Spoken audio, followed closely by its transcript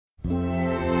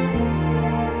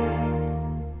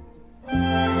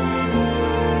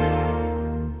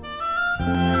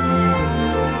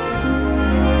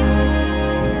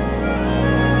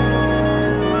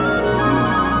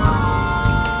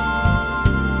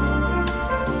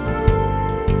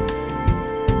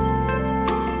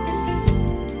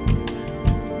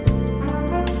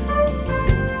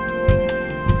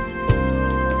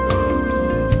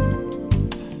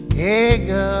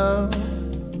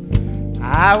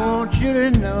I want you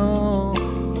to know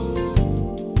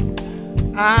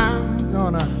I'm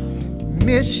gonna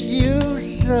miss you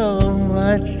so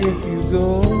much if you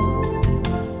go.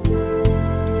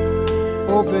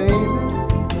 Oh, baby.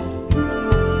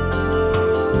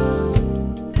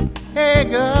 Hey,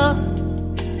 girl,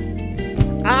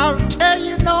 I'll tell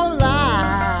you no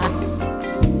lie.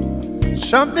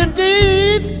 Something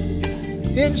deep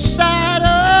inside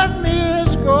of me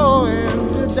is going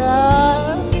to die.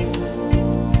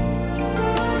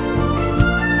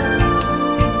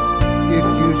 If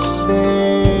you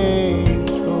stay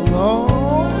so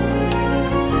long,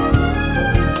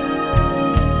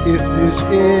 if this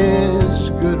is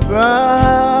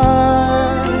goodbye,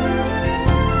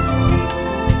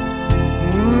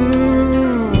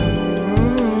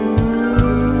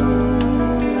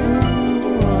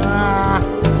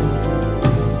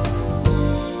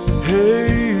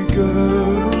 hey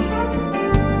girl,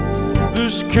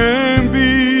 this can't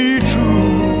be true.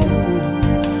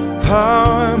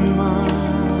 How am I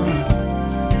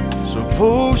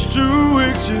supposed to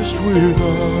exist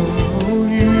without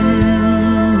you?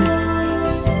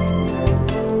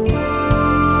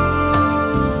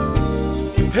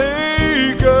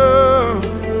 Hey girl,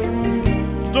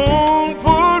 don't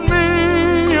put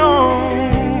me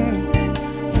on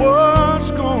what's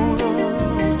gonna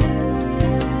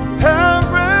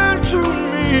happen to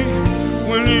me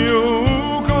when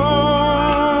you're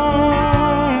gone.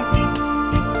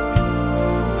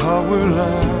 How will I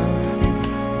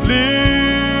live?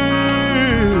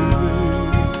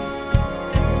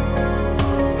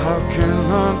 How can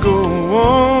I go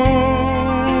on?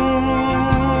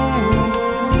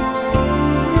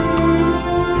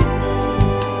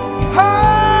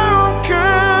 How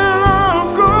can I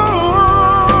go on?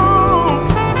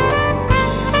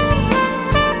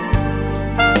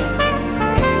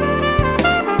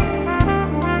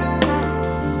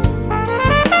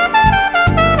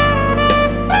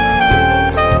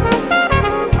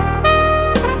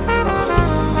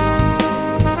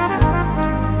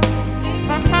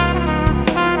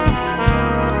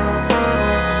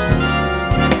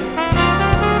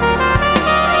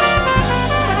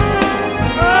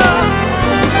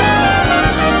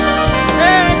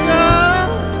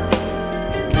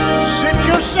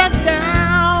 Sit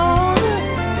down.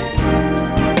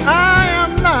 I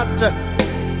am not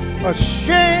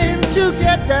ashamed to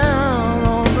get down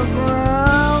on the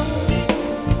ground.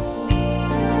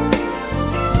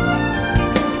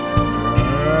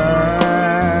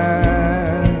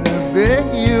 And beg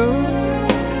you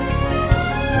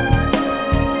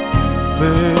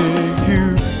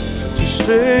to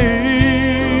stay.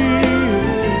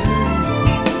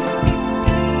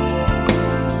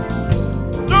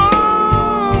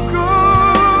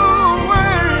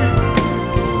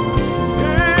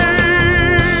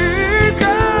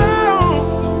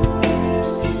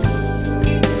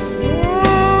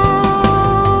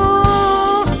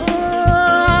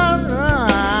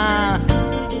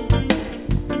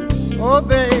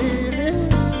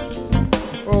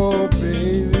 Oh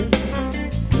baby,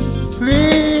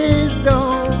 please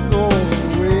don't go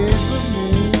away from me.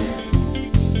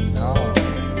 No.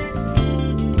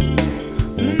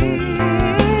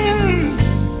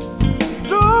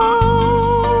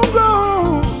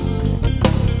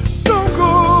 Don't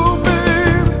go,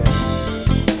 baby.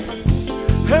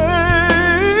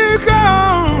 Hey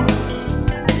girl,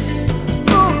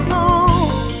 no,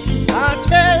 I'll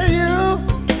tell you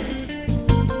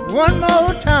one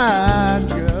more time,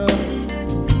 girl.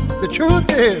 The truth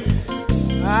is,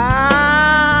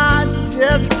 I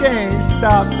just can't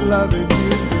stop loving you,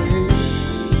 baby.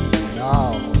 No.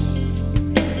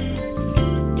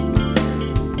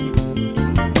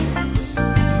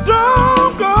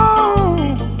 Don't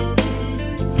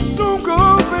go,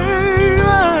 baby.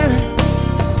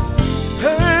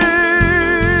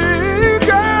 Hey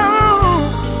girl,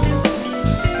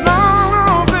 no,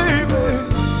 baby.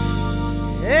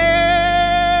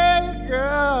 Hey,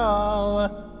 girl.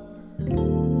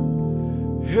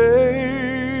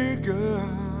 Hey girl.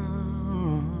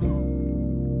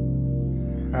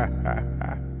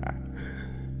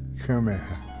 Come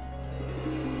here.